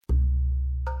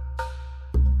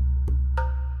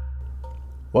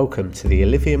Welcome to the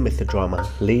Olivia Mythodrama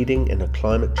Leading in a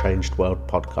Climate Changed World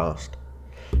podcast.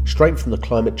 Straight from the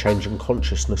Climate Change and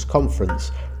Consciousness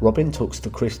Conference, Robin talks to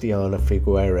Cristiana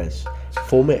Figueres,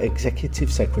 former Executive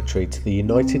Secretary to the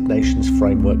United Nations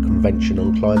Framework Convention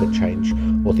on Climate Change,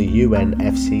 or the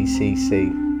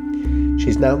UNFCCC.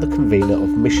 She's now the convener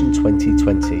of Mission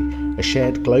 2020, a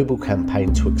shared global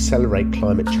campaign to accelerate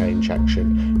climate change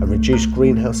action and reduce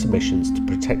greenhouse emissions to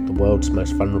protect the world's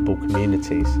most vulnerable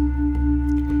communities.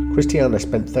 Cristiana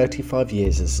spent 35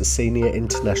 years as a senior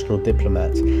international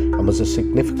diplomat and was a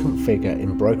significant figure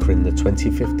in brokering the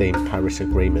 2015 Paris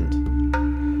Agreement.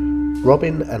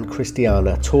 Robin and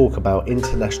Cristiana talk about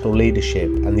international leadership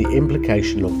and the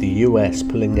implication of the US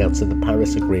pulling out of the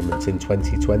Paris Agreement in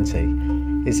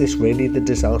 2020. Is this really the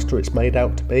disaster it's made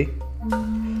out to be?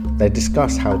 They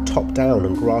discuss how top-down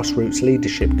and grassroots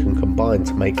leadership can combine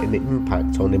to make an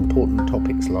impact on important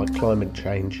topics like climate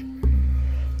change.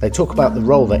 They talk about the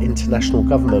role that international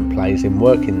government plays in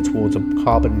working towards a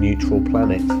carbon-neutral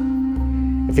planet.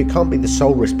 If it can't be the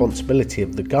sole responsibility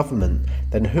of the government,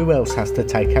 then who else has to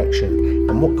take action,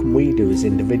 and what can we do as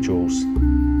individuals?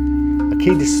 A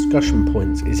key discussion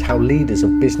point is how leaders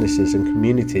of businesses and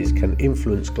communities can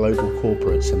influence global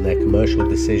corporates and their commercial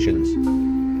decisions.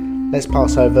 Let's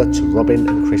pass over to Robin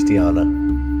and Cristiana.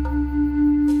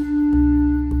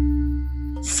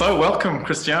 So welcome,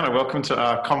 Cristiana. Welcome to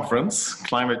our conference,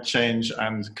 Climate Change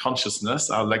and Consciousness,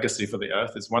 Our Legacy for the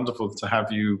Earth. It's wonderful to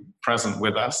have you present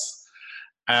with us.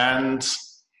 And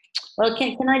well,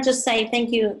 can I just say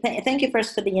thank you. Thank you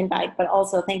first for the invite, but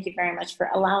also thank you very much for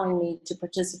allowing me to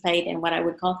participate in what I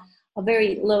would call a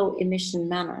very low emission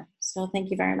manner. So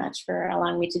thank you very much for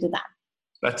allowing me to do that.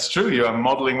 That's true. You are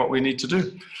modeling what we need to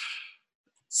do.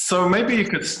 So maybe you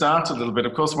could start a little bit.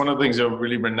 Of course, one of the things you're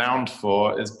really renowned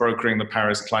for is brokering the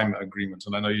Paris Climate Agreement.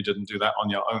 And I know you didn't do that on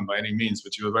your own by any means,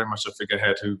 but you were very much a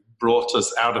figurehead who brought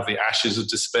us out of the ashes of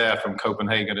despair from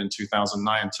Copenhagen in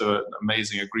 2009 to an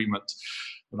amazing agreement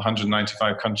with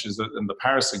 195 countries in the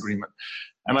Paris Agreement.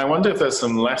 And I wonder if there's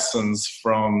some lessons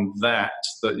from that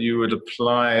you would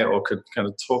apply or could kind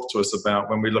of talk to us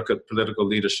about when we look at political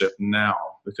leadership now,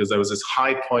 because there was this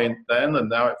high point then, and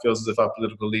now it feels as if our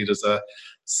political leaders are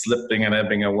slipping and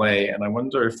ebbing away. And I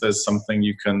wonder if there's something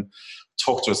you can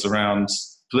talk to us around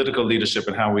political leadership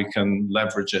and how we can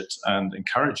leverage it and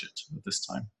encourage it at this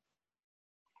time.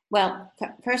 Well,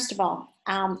 first of all,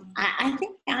 I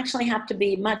think we actually have to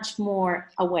be much more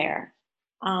aware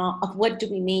of what do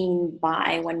we mean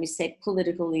by when we say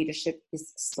political leadership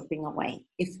is slipping away.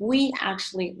 If we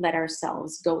actually let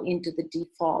ourselves go into the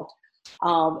default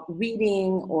of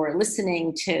reading or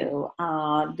listening to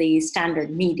the standard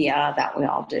media that we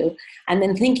all do, and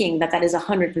then thinking that that is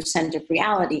 100% of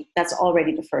reality, that's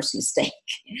already the first mistake.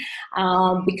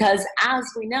 Because as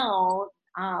we know,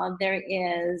 there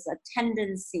is a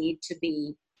tendency to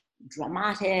be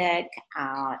dramatic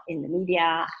in the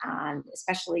media, and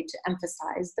especially to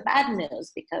emphasize the bad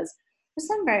news, because for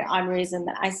some very odd reason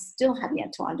that I still have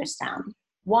yet to understand,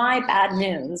 why bad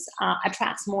news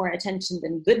attracts more attention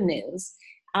than good news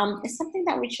is something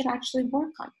that we should actually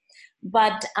work on.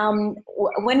 But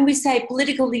when we say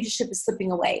political leadership is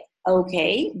slipping away,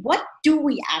 okay, what do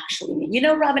we actually mean? You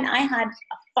know, Robin, I had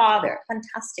a father,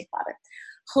 fantastic father,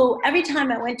 who every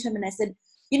time I went to him and I said,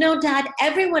 you know, Dad,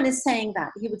 everyone is saying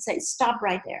that, he would say, stop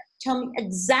right there. Tell me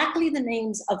exactly the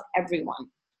names of everyone.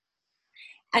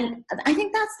 And I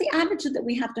think that's the attitude that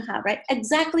we have to have, right?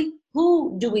 Exactly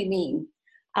who do we mean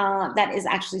that is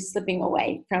actually slipping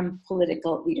away from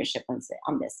political leadership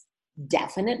on this?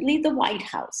 Definitely the White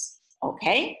House,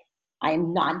 okay? I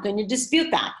am not going to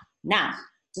dispute that. Now,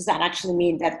 does that actually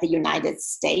mean that the United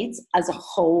States as a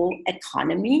whole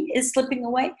economy is slipping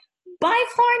away? By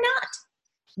far not.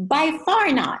 By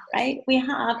far not, right? We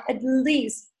have at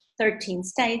least 13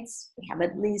 states, we have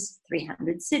at least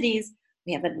 300 cities,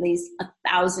 we have at least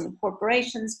 1,000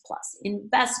 corporations, plus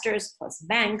investors, plus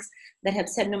banks that have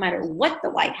said no matter what the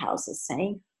White House is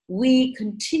saying, we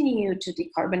continue to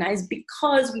decarbonize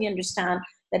because we understand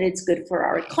that it's good for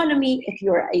our economy if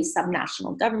you're a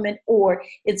subnational government, or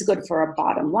it's good for our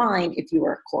bottom line if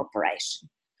you're a corporation.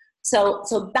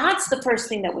 So that's the first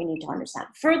thing that we need to understand.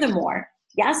 Furthermore,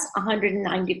 yes,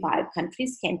 195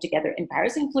 countries came together in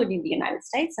Paris, including the United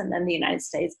States, and then the United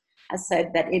States has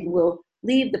said that it will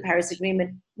leave the Paris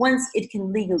Agreement once it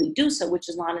can legally do so, which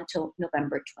is not until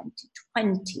November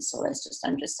 2020. So let's just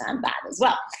understand that as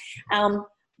well.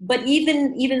 But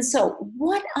even so,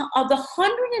 what of the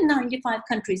 195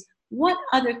 countries, what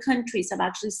other countries have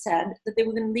actually said that they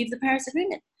were going to leave the Paris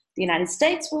Agreement? The United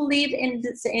States will leave in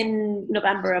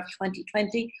November of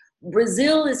 2020.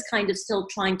 Brazil is kind of still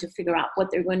trying to figure out what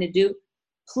they're going to do.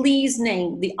 please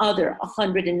name the other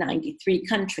 193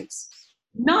 countries.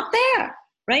 Not there,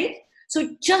 right?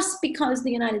 So just because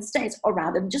the United States, or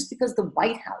rather just because the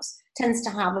White House tends to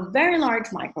have a very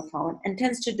large microphone and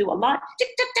tends to do a lot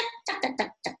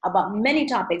about many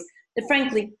topics that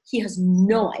frankly he has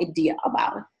no idea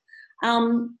about,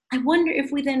 I wonder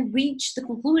if we then reach the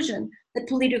conclusion that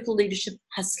political leadership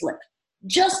has slipped.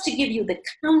 Just to give you the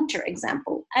counter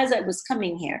example, as I was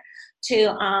coming here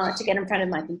to get in front of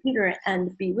my computer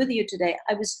and be with you today,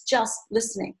 I was just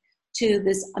listening to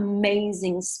this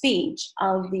amazing speech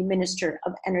of the Minister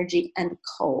of Energy and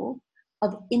Coal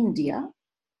of India,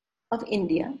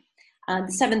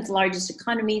 the seventh largest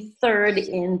economy, third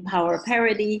in power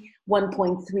parity,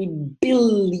 1.3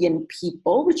 billion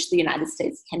people, which the United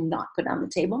States cannot put on the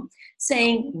table,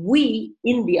 saying we,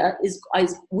 India,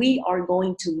 we are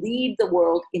going to lead the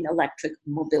world in electric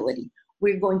mobility.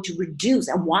 We're going to reduce,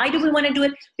 and why do we want to do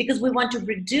it? Because we want to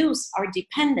reduce our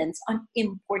dependence on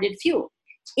imported fuel.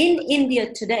 In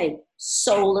India today,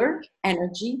 solar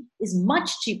energy is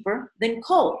much cheaper than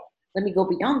coal. Let me go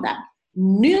beyond that.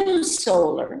 New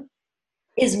solar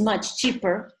is much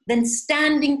cheaper than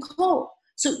standing coal.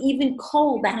 So even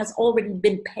coal that has already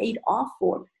been paid off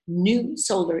for, new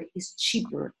solar is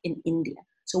cheaper in India.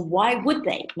 So why would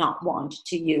they not want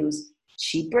to use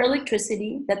cheaper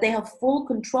electricity that they have full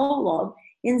control of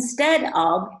instead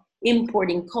of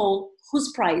importing coal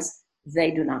whose price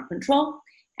they do not control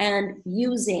and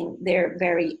using their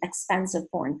very expensive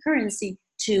foreign currency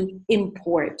to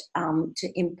import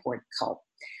coal?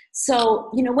 So,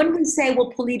 when we say,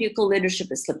 well, political leadership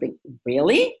is slipping,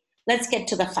 really? Let's get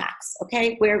to the facts,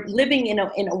 okay? We're living in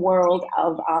a world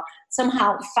of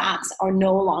somehow facts are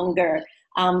no longer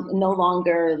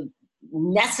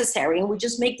necessary, and we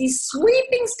just make these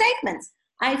sweeping statements.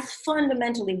 I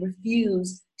fundamentally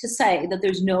refuse to say that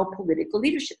there's no political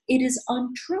leadership. It is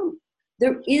untrue.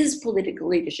 There is political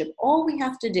leadership. All we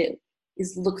have to do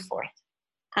is look for it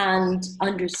and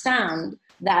understand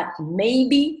that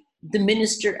maybe the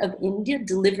Minister of India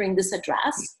delivering this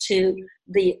address to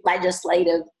the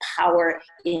legislative power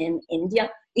in India,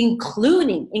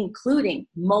 including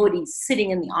Modi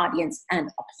sitting in the audience and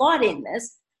applauding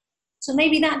this. So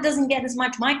maybe that doesn't get as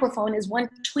much microphone as one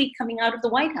tweet coming out of the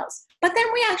White House. But then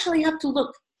we actually have to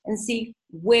look and see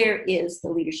where is the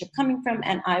leadership coming from,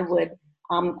 and I would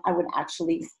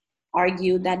actually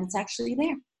argue that it's actually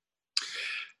there.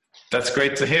 That's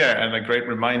great to hear, and a great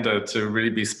reminder to really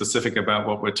be specific about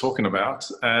what we're talking about.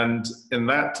 And in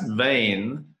that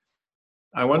vein,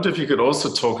 I wonder if you could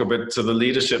also talk a bit to the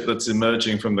leadership that's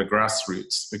emerging from the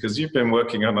grassroots, because you've been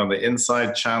working on the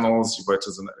inside channels. You've worked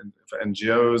for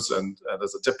NGOs and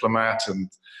as a diplomat and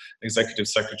executive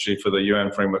secretary for the UN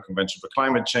Framework Convention for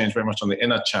Climate Change, very much on the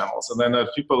inner channels. And then there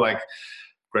are people like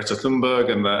Greta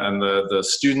Thunberg and the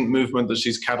student movement that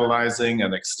she's catalyzing,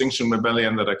 and Extinction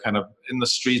Rebellion that are kind of in the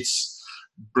streets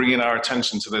bringing our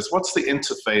attention to this. What's the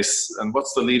interface and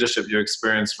what's the leadership you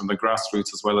experience from the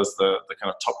grassroots as well as the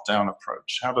kind of top-down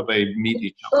approach? How do they meet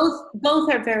each other? Both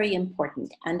are very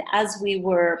important. And as we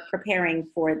were preparing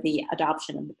for the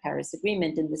adoption of the Paris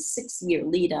Agreement in the 6-year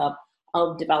lead up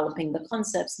of developing the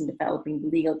concepts and developing the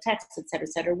legal texts, et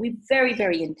cetera, we very,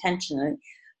 very intentionally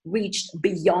reached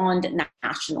beyond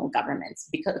national governments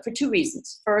for two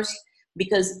reasons. First,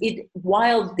 because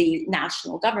while the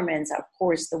national governments are, of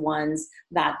course, the ones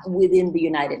that within the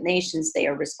United Nations, they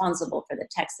are responsible for the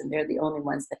text and they're the only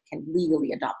ones that can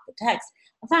legally adopt the text.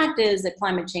 The fact is that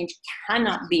climate change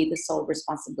cannot be the sole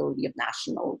responsibility of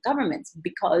national governments,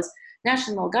 because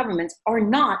national governments are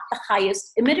not the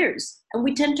highest emitters. And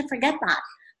we tend to forget that.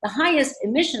 The highest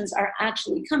emissions are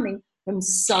actually coming from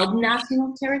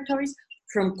subnational territories,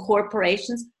 from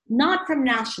corporations, not from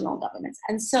national governments.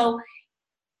 And so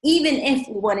even if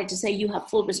we wanted to say you have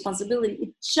full responsibility, it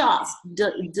just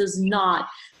does not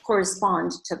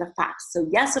correspond to the facts. So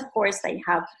yes, of course, they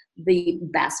have the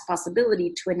best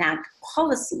possibility to enact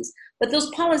policies, but those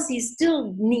policies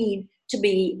still need to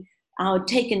be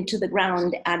taken to the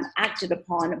ground and acted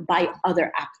upon by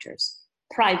other actors,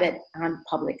 private and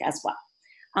public as well.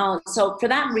 So for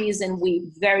that reason, we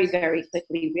very, very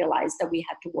quickly realized that we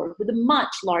had to work with a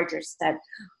much larger set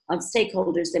of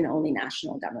stakeholders than only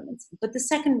national governments. But the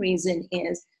second reason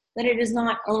is that it is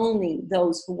not only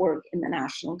those who work in the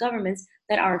national governments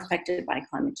that are affected by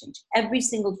climate change. Every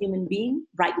single human being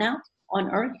right now on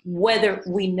Earth, whether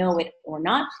we know it or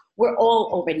not, we're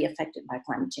all already affected by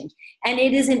climate change. And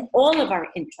it is in all of our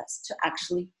interests to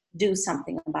actually do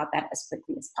something about that as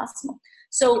quickly as possible.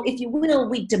 So if you will,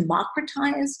 we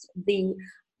democratized the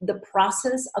the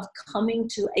process of coming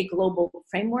to a global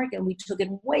framework, and we took it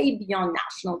way beyond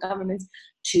national governments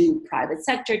to private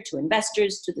sector, to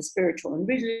investors, to the spiritual and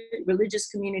religious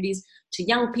communities, to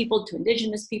young people, to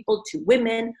indigenous people, to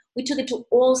women. We took it to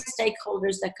all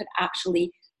stakeholders that could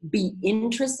actually be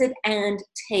interested and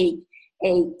take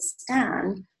a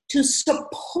stand to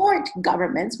support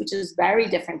governments, which is very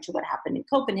different to what happened in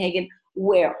Copenhagen,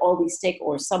 where all these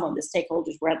or some of the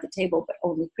stakeholders were at the table, but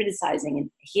only criticizing and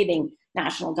hitting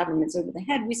national governments over the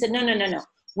head. We said, no.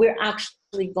 We're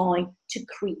actually going to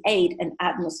create an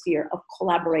atmosphere of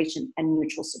collaboration and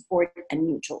mutual support and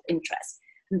mutual interest.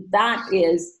 And that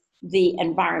is the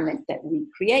environment that we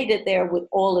created there with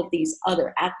all of these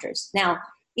other actors. Now,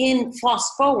 in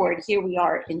fast forward, here we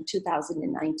are in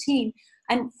 2019,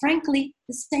 and frankly,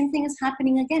 the same thing is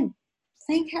happening again.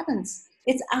 Thank heavens.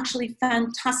 It's actually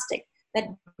fantastic that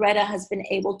Greta has been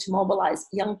able to mobilize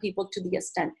young people to the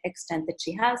extent that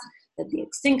she has, that the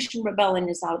Extinction Rebellion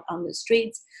is out on the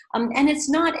streets. And it's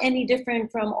not any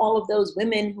different from all of those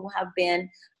women who have been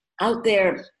out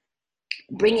there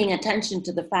bringing attention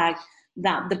to the fact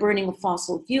that the burning of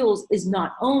fossil fuels is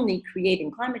not only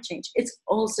creating climate change, it's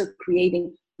also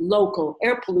creating local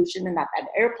air pollution, and that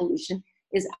air pollution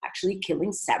is actually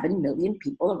killing 7 million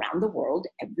people around the world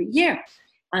every year.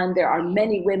 And there are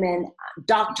many women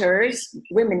doctors,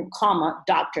 women,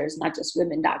 doctors, not just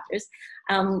women doctors,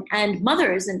 and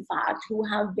mothers, in fact, who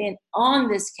have been on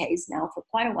this case now for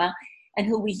quite a while, and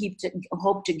who we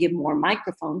hope to give more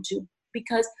microphone to,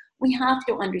 because we have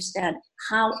to understand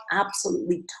how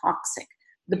absolutely toxic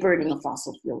the burning of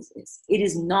fossil fuels is. It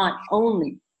is not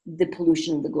only the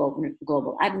pollution of the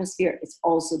global atmosphere, it's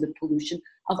also the pollution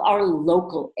of our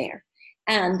local air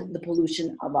and the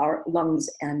pollution of our lungs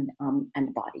and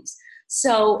bodies.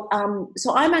 So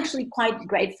I'm actually quite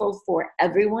grateful for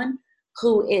everyone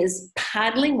who is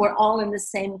paddling. We're all in the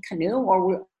same canoe, or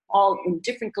we're all in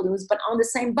different canoes, but on the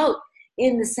same boat,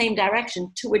 in the same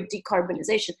direction toward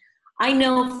decarbonization. I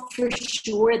know for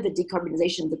sure the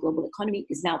decarbonization of the global economy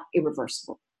is now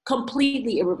irreversible,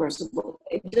 completely irreversible.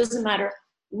 It doesn't matter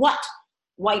what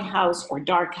White House or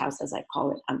dark house, as I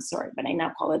call it, I'm sorry, but I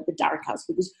now call it the dark house,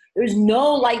 because there's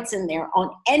no lights in there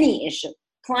on any issue,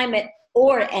 climate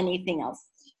or anything else.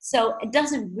 So it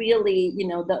doesn't really,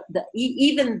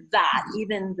 even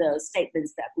the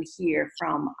statements that we hear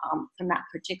from that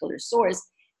particular source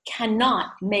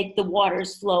cannot make the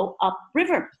waters flow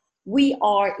upriver. We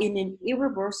are in an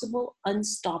irreversible,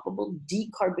 unstoppable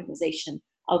decarbonization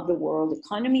of the world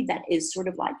economy that is sort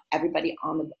of like everybody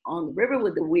on the river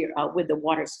with the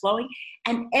waters flowing,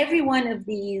 and every one of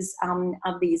these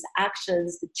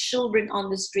actions, the children on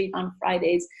the street on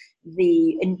Fridays,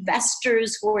 the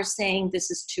investors who are saying this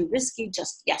is too risky.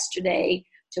 Just yesterday,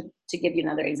 to give you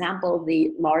another example,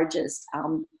 the largest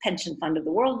pension fund of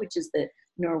the world, which is the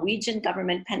Norwegian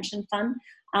government pension fund,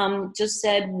 just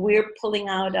said we're pulling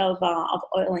out of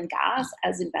oil and gas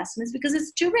as investments because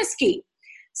it's too risky.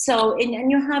 So,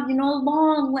 and you have, a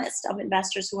long list of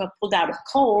investors who have pulled out of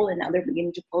coal, and now they're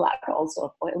beginning to pull out also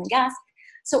of oil and gas.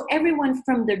 So everyone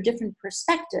from their different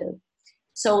perspective.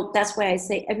 So that's why I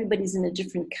say everybody's in a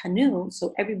different canoe.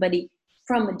 So everybody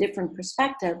from a different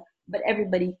perspective, but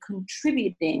everybody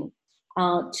contributing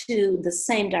to the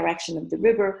same direction of the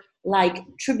river, like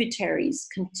tributaries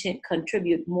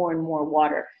contribute more and more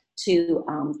water to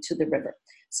the river.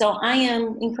 So I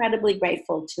am incredibly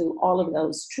grateful to all of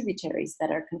those tributaries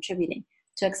that are contributing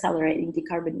to accelerating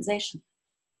decarbonization.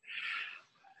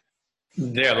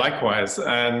 Yeah, likewise.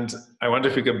 And I wonder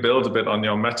if we could build a bit on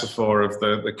your metaphor of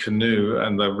the canoe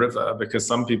and the river, because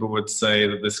some people would say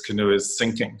that this canoe is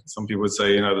sinking. Some people would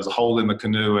say, there's a hole in the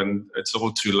canoe and it's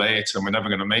all too late and we're never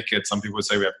going to make it. Some people would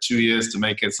say we have 2 years to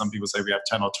make it. Some people say we have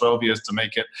 10 or 12 years to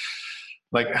make it.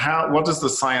 Like, what is the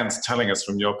science telling us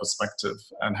from your perspective?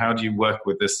 And how do you work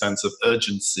with this sense of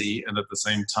urgency and at the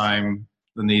same time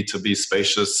the need to be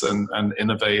spacious and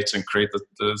innovate and create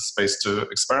the space to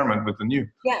experiment with the new?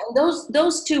 Yeah,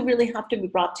 those two really have to be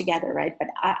brought together, right? But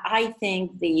I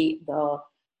think the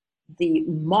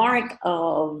mark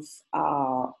of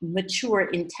mature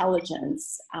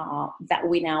intelligence that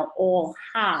we now all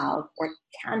have, or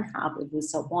can have if we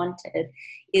so wanted,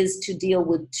 is to deal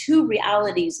with two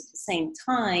realities at the same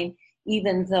time,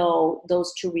 even though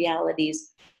those two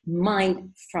realities might,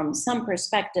 from some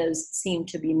perspectives, seem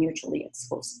to be mutually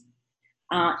exclusive.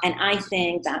 And I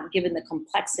think that given the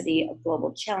complexity of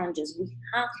global challenges, we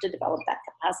have to develop that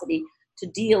capacity to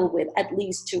deal with at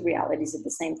least two realities at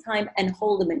the same time and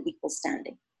hold them in equal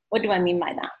standing. What do I mean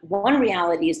by that? One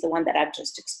reality is the one that I've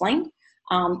just explained,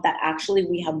 that actually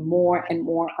we have more and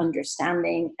more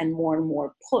understanding and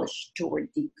more push toward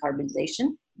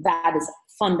decarbonization. That is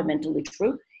fundamentally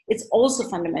true. it's also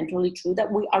fundamentally true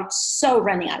that we are so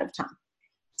running out of time.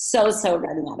 So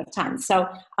running out of time. So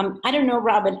I don't know,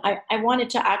 Robin, I wanted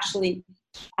to actually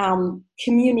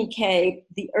communicate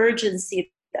the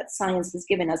urgency that science has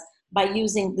given us by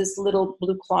using this little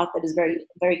blue cloth that is very,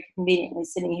 very conveniently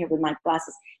sitting here with my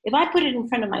glasses. If I put it in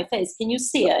front of my face, can you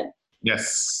see it?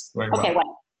 Yes. Very okay,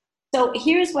 well. So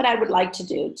here's what I would like to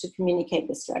do to communicate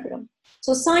this to everyone.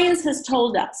 So science has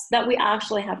told us that we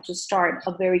actually have to start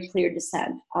a very clear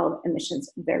descent of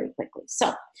emissions very quickly.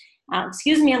 So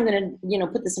excuse me, I'm going to,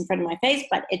 put this in front of my face,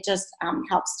 but it just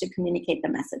helps to communicate the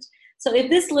message. So if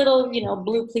this little,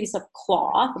 blue piece of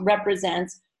cloth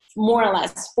represents more or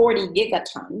less 40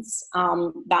 gigatons,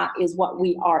 that is what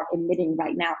we are emitting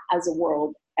right now as a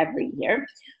world every year.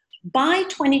 By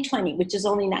 2020, which is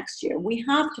only next year, we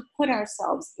have to put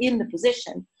ourselves in the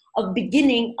position of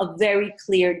beginning a very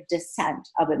clear descent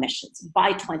of emissions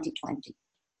by 2020.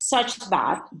 Such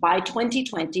that by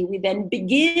 2020, we then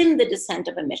begin the descent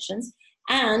of emissions,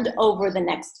 and over the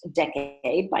next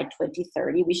decade, by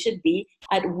 2030, we should be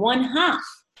at 1/2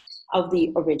 of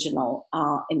the original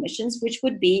emissions, which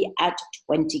would be at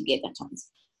 20 gigatons.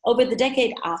 Over the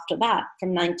decade after that,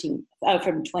 from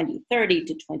 2030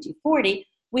 to 2040,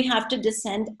 we have to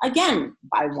descend again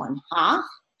by 1/2,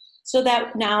 so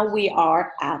that now we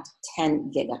are at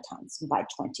 10 gigatons by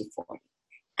 2040.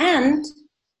 And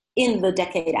in the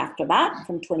decade after that,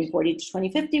 from 2040 to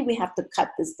 2050, we have to cut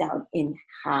this down in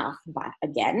half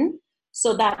again,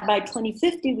 so that by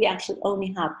 2050, we actually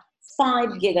only have 5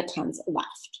 gigatons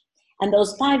left. And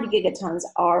those 5 gigatons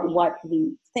are what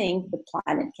we think the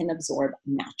planet can absorb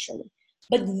naturally.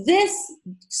 But this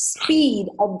speed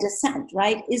of descent,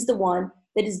 right, is the one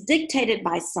that is dictated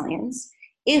by science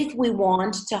if we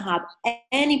want to have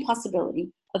any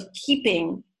possibility of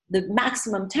keeping the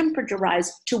maximum temperature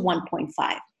rise to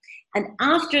 1.5. And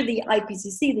after the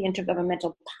IPCC, the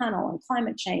Intergovernmental Panel on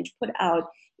Climate Change, put out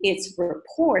its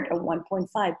report of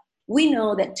 1.5, we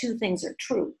know that 2 things are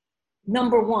true.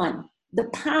 Number one, the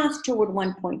path toward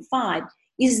 1.5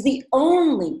 is the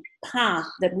only path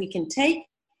that we can take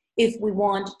if we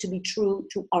want to be true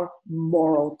to our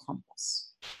moral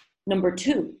compass. Number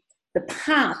 2, the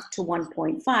path to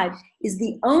 1.5 is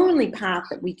the only path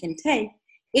that we can take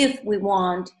if we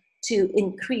want to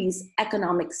increase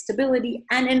economic stability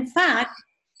and, in fact,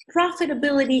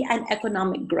 profitability and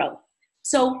economic growth.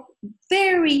 So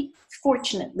very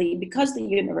fortunately, because the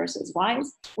universe is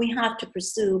wise, we have to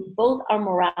pursue both our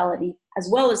morality as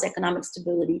well as economic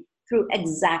stability through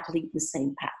exactly the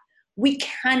same path. We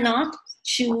cannot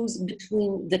choose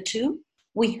between the two.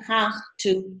 We have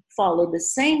to follow the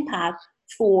same path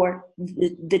for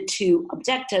the 2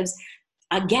 objectives.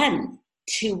 Again,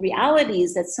 2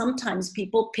 realities that sometimes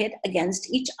people pit against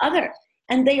each other.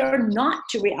 And they are not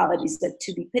 2 realities that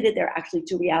to be pitted, they're actually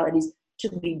 2 realities to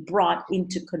be brought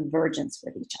into convergence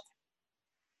with each other.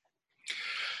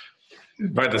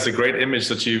 Right, that's a great image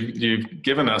that you've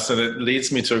given us, and it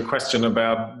leads me to a question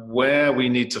about where we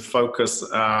need to focus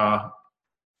our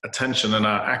attention and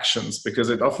our actions, because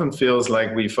it often feels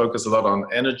like we focus a lot on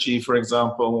energy, for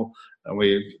example.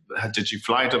 And did you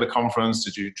fly to the conference?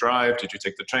 Did you drive? Did you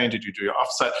take the train? Did you do your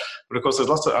offset? But of course, there's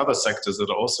lots of other sectors that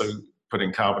are also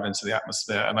putting carbon into the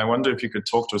atmosphere. And I wonder if you could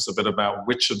talk to us a bit about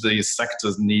which of these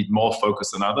sectors need more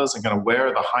focus than others, and kind of where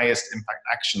are the highest impact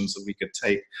actions that we could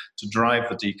take to drive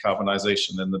the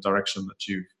decarbonization in the direction that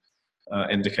you've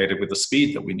indicated with the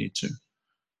speed that we need to.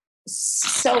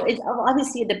 So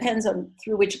obviously it depends on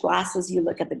through which glasses you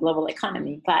look at the global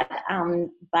economy. But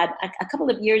a couple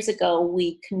of years ago,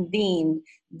 we convened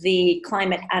the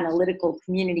climate analytical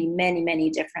community, many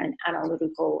different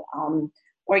analytical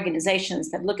organizations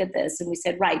that look at this. And we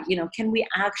said, right, can we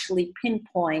actually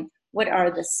pinpoint what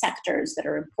are the sectors that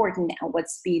are important and what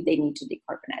speed they need to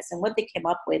decarbonize? And what they came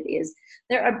up with is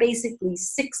there are basically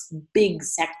 6 big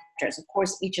sectors. Of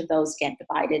course, each of those get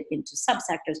divided into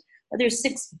subsectors, but there's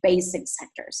 6 basic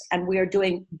sectors, and we are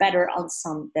doing better on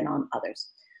some than on others.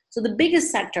 So the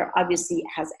biggest sector obviously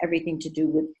has everything to do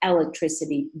with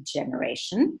electricity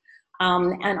generation.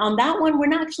 And on that one,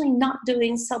 we're actually not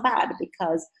doing so bad,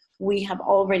 because we have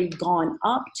already gone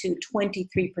up to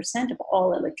 23% of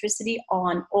all electricity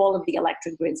on all of the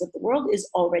electric grids of the world is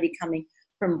already coming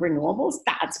from renewables.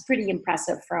 That's pretty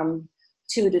impressive from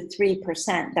 2 to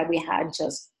 3% that we had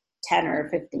just 10 or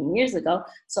 15 years ago.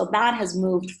 So that has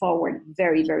moved forward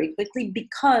very quickly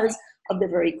because of the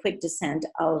very quick descent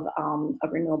of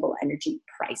renewable energy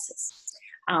prices.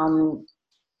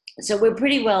 So we're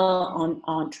pretty well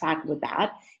on track with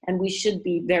that. And we should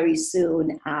be very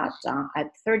soon at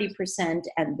 30%,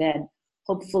 and then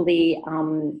hopefully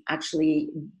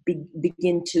actually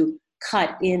begin to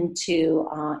cut into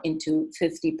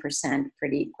 50%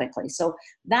 pretty quickly. So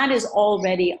that is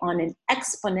already on an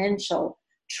exponential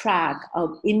track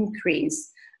of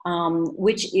increase,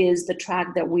 which is the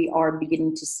track that we are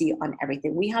beginning to see on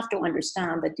everything. We have to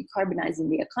understand that decarbonizing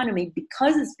the economy,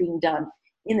 because it's being done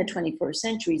in the 21st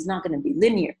century, is not going to be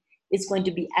linear. It's going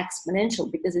to be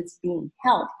exponential because it's being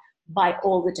helped by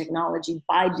all the technology,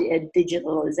 by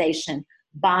digitalization,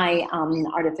 by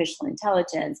artificial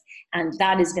intelligence, and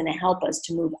that is going to help us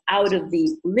to move out of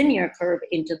the linear curve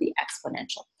into the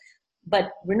exponential.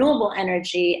 But renewable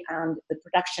energy and the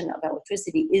production of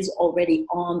electricity is already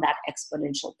on that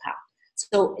exponential path.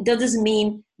 So it doesn't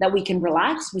mean that we can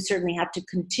relax. We certainly have to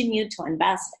continue to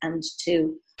invest and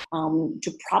to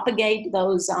propagate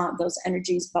those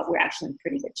energies, but we're actually in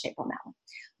pretty good shape on that one.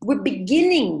 We're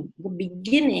beginning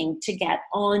to get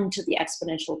onto the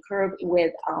exponential curve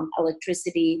with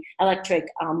electric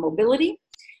mobility,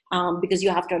 because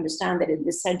you have to understand that in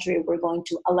this century we're going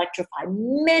to electrify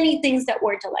many things that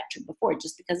weren't electric before,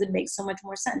 just because it makes so much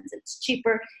more sense. It's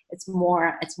cheaper, it's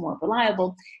more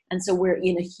reliable, and so we're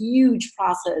in a huge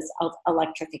process of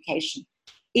electrification,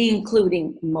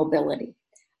 including mobility.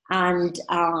 And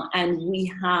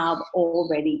we have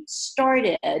already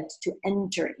started to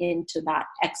enter into that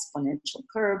exponential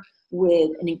curve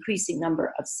with an increasing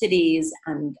number of cities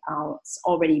and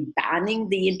already banning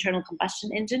the internal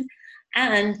combustion engine.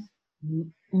 And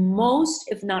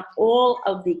most, if not all,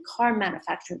 of the car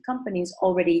manufacturing companies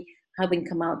already having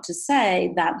come out to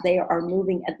say that they are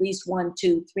moving at least 1,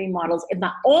 2, 3 models, if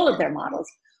not all of their models,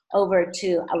 over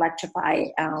to electric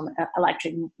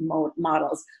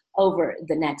models over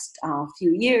the next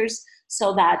few years,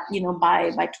 so that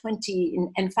by 20,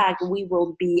 in fact, we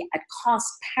will be at cost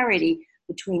parity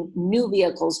between new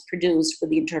vehicles produced with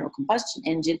the internal combustion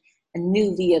engine and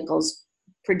new vehicles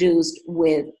produced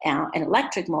with an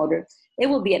electric motor. They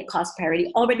will be at cost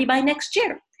parity already by next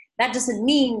year. That doesn't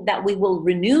mean that we will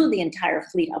renew the entire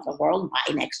fleet of the world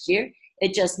by next year.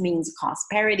 It just means cost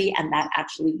parity, and that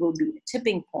actually will be the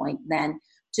tipping point then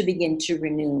to begin to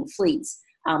renew fleets.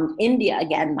 India,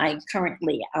 again, my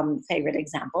currently favorite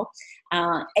example,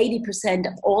 80%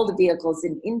 of all the vehicles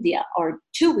in India are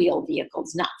two-wheel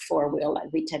vehicles, not four-wheel,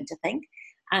 like we tend to think.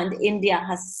 And India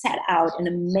has set out an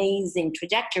amazing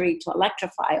trajectory to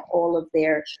electrify all of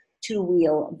their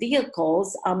two-wheel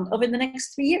vehicles over the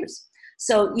next 3 years.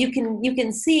 So you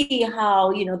can see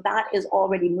how that is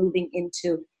already moving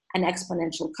into an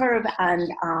exponential curve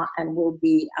and will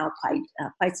be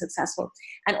quite successful.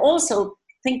 And also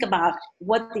think about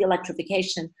what the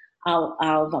electrification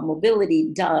of mobility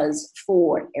does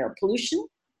for air pollution.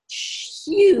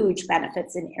 Huge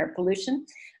benefits in air pollution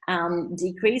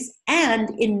decrease, and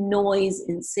in noise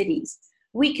in cities.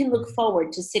 We can look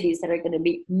forward to cities that are going to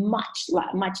be much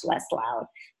less loud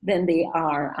than they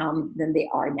are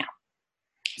now.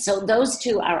 So those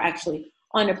two are actually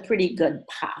on a pretty good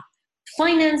path.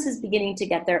 Finance is beginning to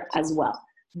get there as well,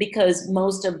 because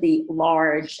most of the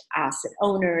large asset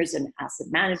owners and asset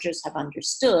managers have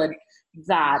understood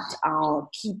that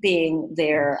keeping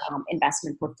their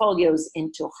investment portfolios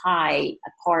into high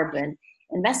carbon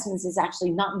investments is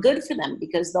actually not good for them,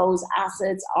 because those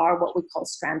assets are what we call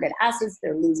stranded assets.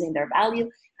 They're losing their value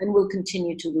and will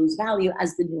continue to lose value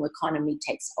as the new economy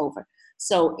takes over.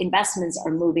 So investments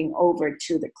are moving over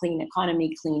to the clean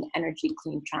economy, clean energy,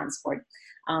 clean transport,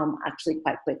 actually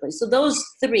quite quickly. So those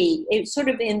three, sort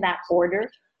of in that order,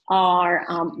 are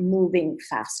moving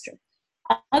faster.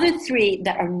 Other three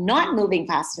that are not moving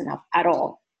fast enough at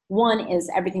all, one is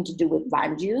everything to do with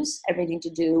land use, everything to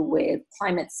do with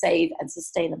climate safe and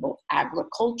sustainable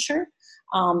agriculture,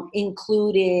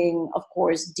 including, of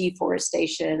course,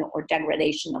 deforestation or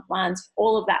degradation of lands.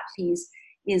 All of that piece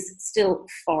is still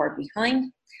far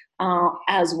behind,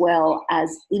 as well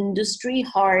as industry,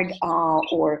 hard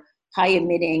or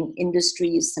high-emitting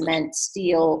industries, cement,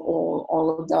 steel,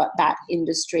 all of that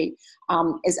industry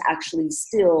is actually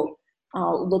still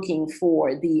looking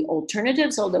for the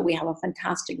alternatives, although we have a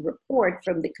fantastic report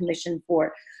from the Commission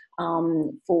for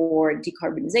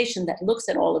Decarbonization that looks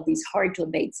at all of these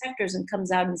hard-to-abate sectors and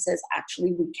comes out and says,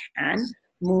 actually, we can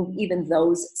move even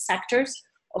those sectors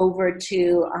over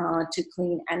to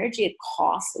clean energy. It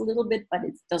costs a little bit, but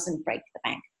it doesn't break the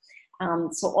bank.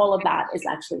 So all of that is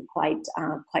actually quite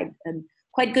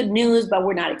good news, but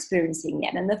we're not experiencing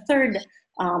yet. And the third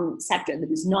sector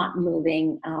that is not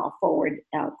moving forward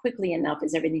quickly enough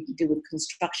is everything to do with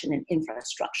construction and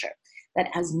infrastructure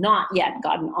that has not yet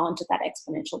gotten onto that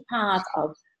exponential path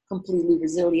of completely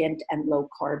resilient and low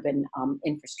carbon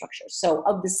infrastructure. So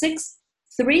of the 6,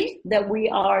 3 that we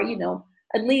are,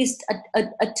 at least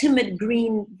a timid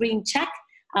green check.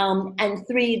 and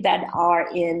 3 that are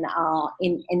in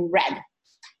red.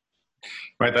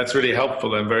 Right, that's really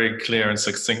helpful and very clear and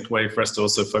succinct way for us to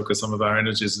also focus some of our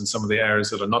energies in some of the areas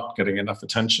that are not getting enough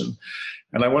attention.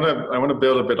 And I want to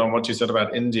build a bit on what you said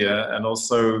about India and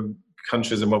also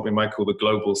countries in what we might call the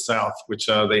global south, which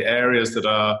are the areas that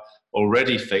are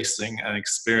already facing and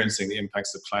experiencing the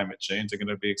impacts of climate change. They're going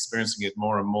to be experiencing it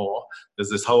more and more. There's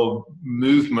this whole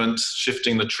movement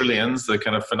shifting the trillions, the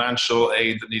kind of financial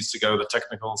aid that needs to go, the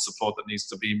technical support that needs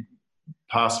to be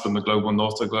passed from the global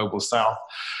north to the global south.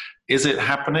 Is it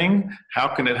happening? How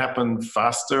can it happen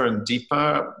faster and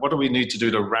deeper? What do we need to do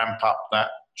to ramp up that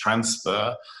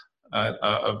transfer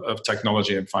of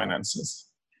technology and finances?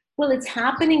 Well, it's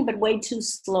happening, but way too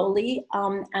slowly.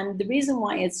 And the reason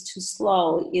why it's too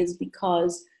slow is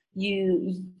because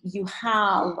you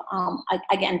have,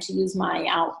 again, to use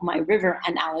my river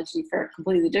analogy for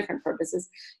completely different purposes,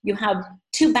 you have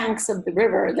 2 banks of the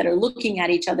river that are looking at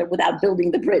each other without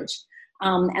building the bridge.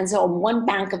 And so on one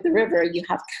bank of the river, you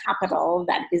have capital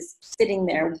that is sitting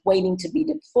there waiting to be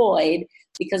deployed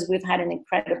because we've had an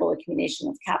incredible accumulation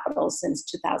of capital since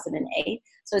 2008.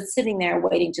 So it's sitting there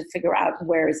waiting to figure out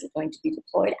where is it going to be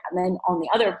deployed. And then on the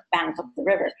other bank of the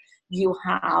river, you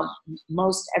have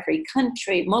most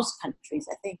countries,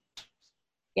 I think,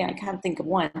 I can't think of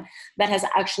one, that has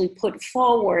actually put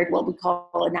forward what we call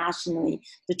a nationally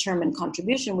determined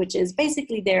contribution, which is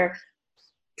basically their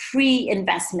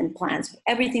pre-investment plans for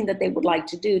everything that they would like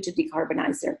to do to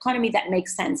decarbonize their economy that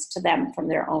makes sense to them from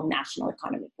their own national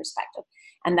economy perspective.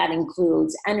 And that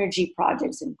includes energy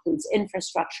projects, it includes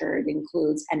infrastructure, it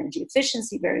includes energy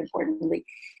efficiency, very importantly.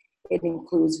 It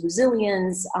includes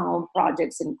resilience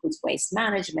projects, it includes waste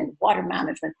management, water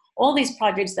management, all these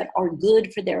projects that are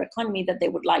good for their economy that they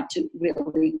would like to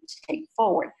really take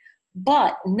forward.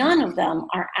 But none of them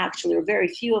are actually, or very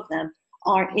few of them,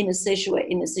 are in a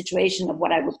situation of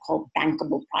what I would call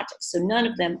bankable projects. So none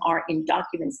of them are in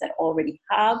documents that already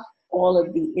have all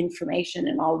of the information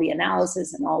and all the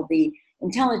analysis and all the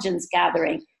intelligence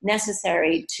gathering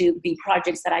necessary to be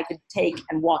projects that I could take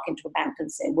and walk into a bank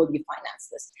and say, will you finance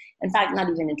this? In fact, not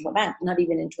even into a bank, not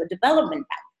even into a development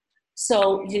bank.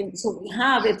 So we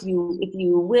have, if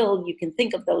you will, you can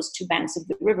think of those 2 banks of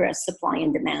the river as supply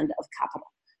and demand of capital.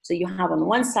 So you have on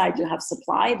one side, you have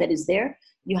supply that is there,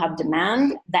 you have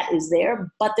demand that is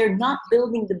there, but they're not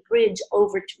building the bridge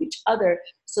over to each other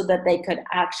so that they could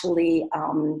actually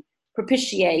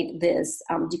propitiate this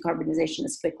decarbonization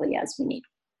as quickly as we need.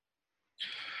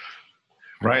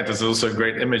 Right, there's also a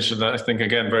great image, and I think,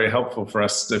 again, very helpful for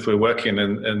us if we're working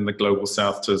in the global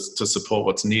south to support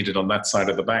what's needed on that side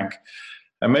of the bank.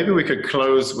 And maybe we could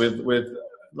close with I'd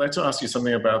like to ask you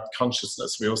something about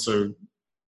consciousness. We also,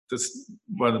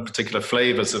 one of the particular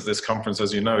flavors of this conference,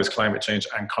 as you know, is climate change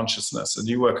and consciousness. And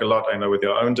you work a lot, I know, with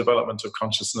your own development of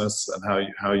consciousness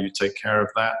and how you take care of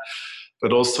that,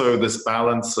 but also this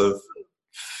balance of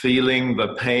feeling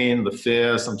the pain, the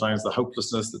fear, sometimes the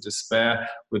hopelessness, the despair,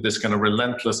 with this kind of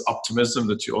relentless optimism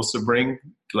that you also bring,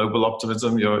 global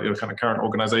optimism, your kind of current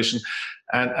organization.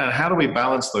 And how do we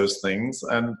balance those things?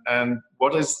 And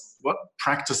what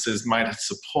practices might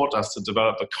support us to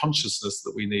develop the consciousness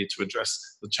that we need to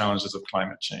address the challenges of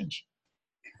climate change?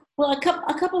 Well, a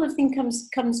couple of things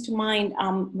comes to mind,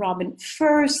 Robin.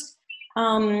 First,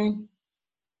 a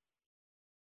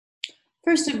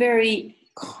very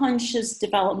conscious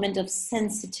development of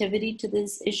sensitivity to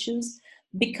these issues,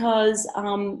 because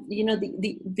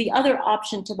the other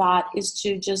option to that is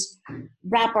to just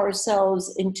wrap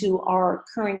ourselves into our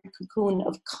current cocoon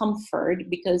of comfort,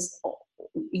 because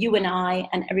you and I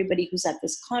and everybody who's at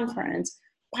this conference,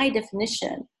 by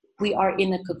definition, we are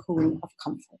in a cocoon of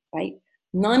comfort, right?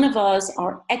 None of us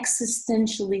are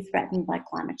existentially threatened by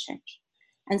climate change.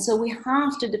 And so we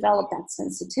have to develop that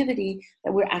sensitivity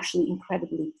that we're actually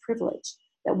incredibly privileged,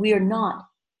 that we are not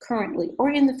currently or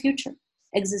in the future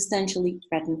existentially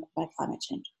threatened by climate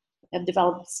change. We have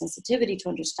developed sensitivity to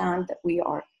understand that we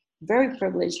are very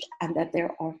privileged and that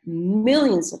there are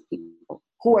millions of people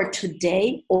who are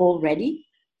today already,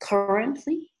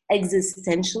 currently,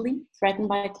 existentially threatened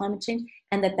by climate change,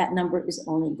 and that number is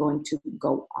only going to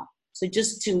go up. So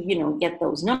just to get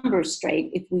those numbers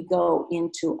straight, if we go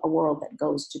into a world that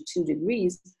goes to 2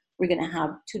 degrees, we're going to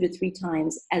have 2 to 3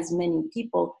 times as many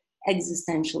people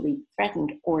existentially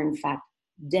threatened or in fact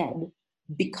dead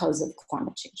because of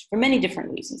climate change for many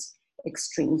different reasons.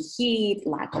 Extreme heat,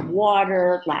 lack of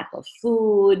water, lack of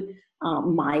food,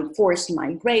 forced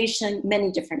migration,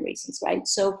 many different reasons, right?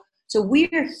 So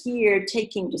we're here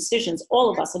taking decisions, all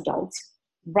of us adults,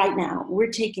 right now, we're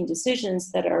taking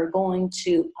decisions that are going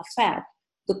to affect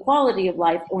the quality of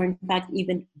life, or in fact,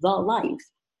 even the life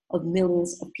of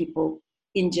millions of people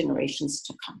in generations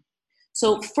to come.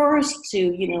 So first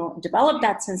to, develop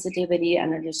that sensitivity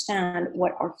and understand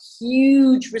what our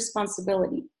huge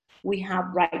responsibility we have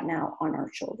right now on our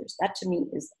shoulders. That to me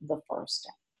is the first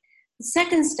step. The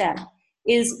second step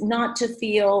is not to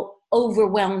feel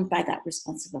overwhelmed by that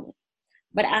responsibility,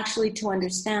 but actually to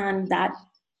understand that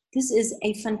this is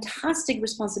a fantastic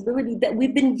responsibility that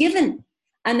we've been given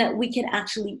and that we can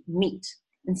actually meet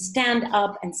and stand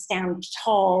up and stand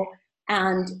tall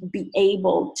and be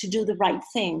able to do the right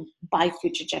thing by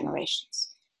future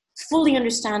generations. Fully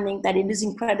understanding that it is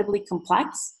incredibly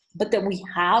complex, but that we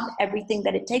have everything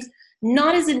that it takes,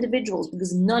 not as individuals,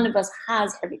 because none of us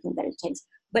has everything that it takes,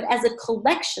 but as a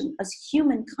collection, as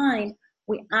humankind,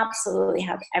 we absolutely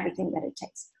have everything that it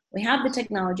takes. We have the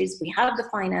technologies, we have the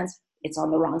finance. It's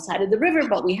on the wrong side of the river,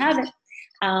 but we have it.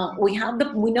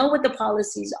 We know what the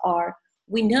policies are.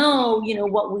 We know,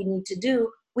 what we need to do.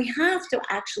 We have to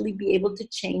actually be able to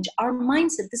change our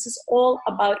mindset. This is all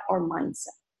about our mindset.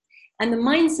 And the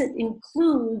mindset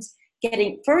includes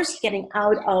getting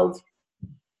out of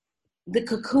the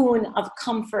cocoon of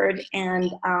comfort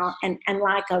and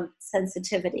lack of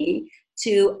sensitivity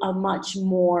to a much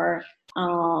more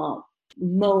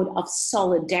mode of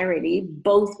solidarity,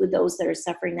 both with those that are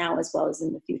suffering now as well as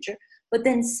in the future. But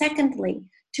then secondly,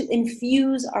 to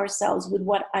infuse ourselves with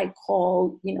what I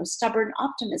call, stubborn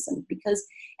optimism, because,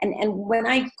 and when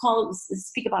I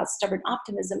speak about stubborn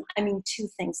optimism, I mean two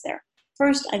things there.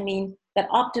 First, I mean that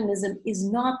optimism is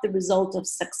not the result of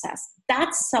success.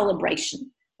 That's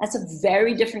celebration. That's a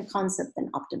very different concept than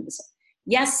optimism.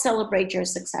 Yes, celebrate your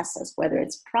successes, whether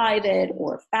it's private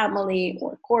or family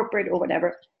or corporate or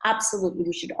whatever. Absolutely,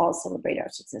 we should all celebrate our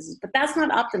successes, but that's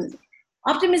not optimism.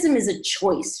 Optimism is a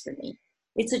choice for me.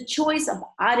 It's a choice of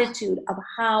attitude of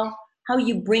how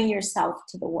you bring yourself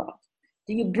to the world.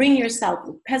 Do you bring yourself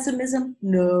with pessimism?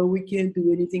 No, we can't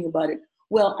do anything about it.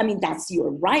 Well, I mean, that's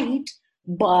your right,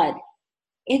 but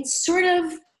it sort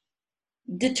of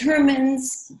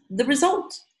determines the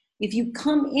result. If you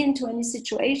come into any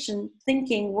situation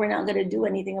thinking we're not going to do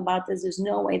anything about this, there's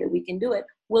no way that we can do it,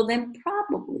 well, then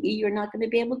probably you're not going to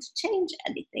be able to change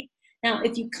anything. Now,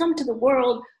 if you come to the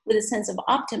world with a sense of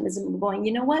optimism, going,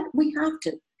 you know what, we have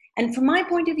to. And from my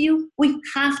point of view, we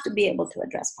have to be able to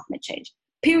address climate change,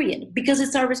 period, because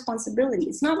it's our responsibility.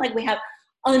 It's not like we have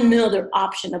another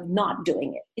option of not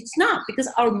doing it. It's not, because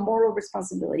our moral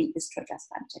responsibility is to address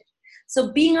climate change.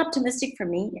 So being optimistic for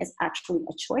me is actually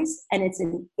a choice, and it's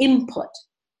an input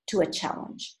to a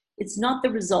challenge. It's not the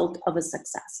result of a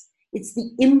success. It's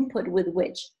the input with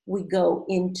which we go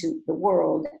into the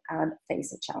world and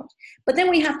face a challenge. But then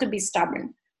we have to be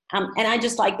stubborn. And I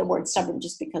just like the word stubborn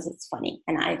just because it's funny.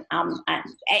 And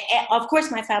of course,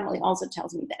 my family also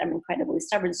tells me that I'm incredibly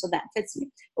stubborn, so that fits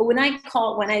me. But when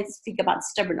I speak about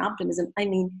stubborn optimism, I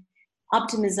mean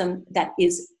optimism that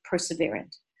is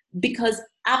perseverant. Because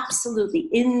absolutely,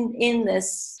 in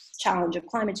this challenge of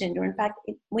climate change, or in fact,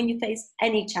 when you face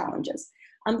any challenges,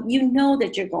 you know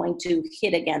that you're going to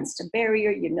hit against a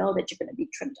barrier. You know that you're going to be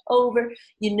tripped over.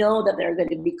 You know that there are going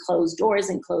to be closed doors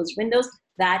and closed windows.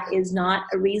 That is not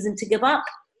a reason to give up.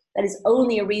 That is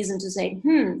only a reason to say,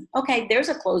 okay, there's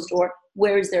a closed door.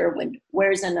 Where is there a window?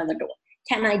 Where's another door?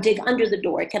 Can I dig under the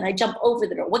door? Can I jump over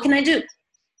the door? What can I do?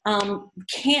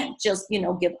 Can't just,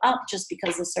 give up just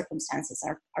because the circumstances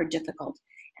are difficult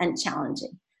and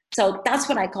challenging. So that's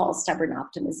what I call stubborn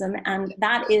optimism. And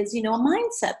that is, a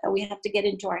mindset that we have to get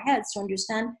into our heads to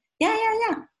understand,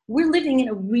 we're living in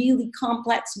a really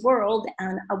complex world,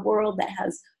 and a world that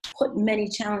has put many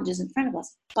challenges in front of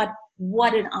us. But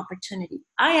what an opportunity.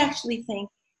 I actually think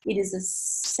it is a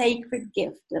sacred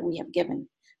gift that we have given,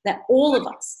 that all of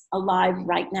us alive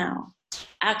right now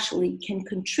actually can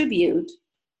contribute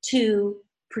to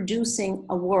producing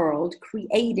a world,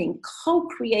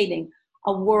 co-creating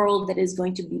a world that is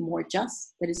going to be more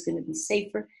just, that is going to be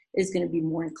safer, that is going to be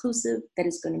more inclusive, that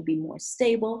is going to be more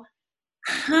stable.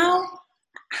 How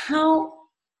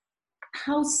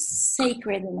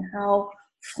sacred and how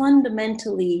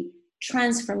fundamentally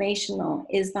transformational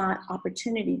is that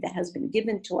opportunity that has been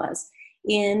given to us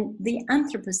in the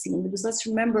Anthropocene? Because let's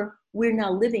remember, we're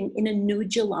now living in a new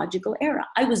geological era.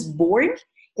 I was born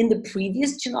in the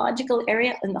previous geological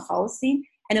area in the Holocene,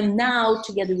 and I'm now,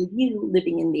 together with you,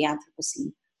 living in the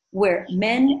Anthropocene, where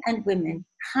men and women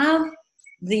have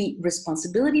the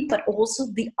responsibility, but also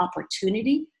the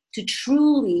opportunity to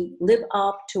truly live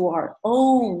up to our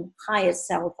own highest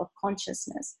self of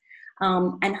consciousness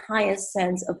and highest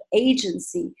sense of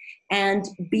agency, and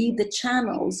be the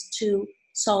channels to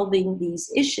solving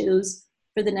these issues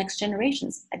for the next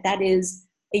generations. That is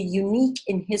a unique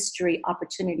in history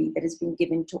opportunity that has been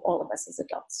given to all of us as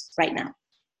adults right now.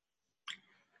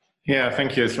 Yeah,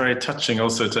 thank you. It's very touching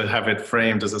also to have it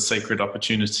framed as a sacred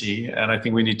opportunity. And I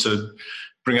think we need to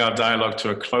bring our dialogue to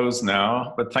a close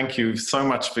now. But thank you so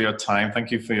much for your time.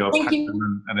 Thank you for your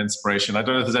passion and inspiration. I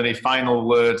don't know if there's any final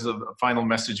words, a final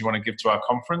message you want to give to our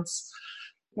conference.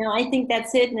 No, I think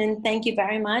that's it. And thank you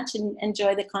very much. And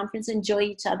enjoy the conference. Enjoy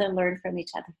each other. Learn from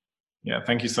each other. Yeah,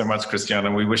 thank you so much,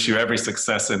 Christiana. We wish you every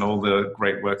success in all the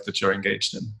great work that you're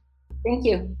engaged in. Thank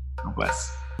you. God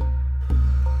bless.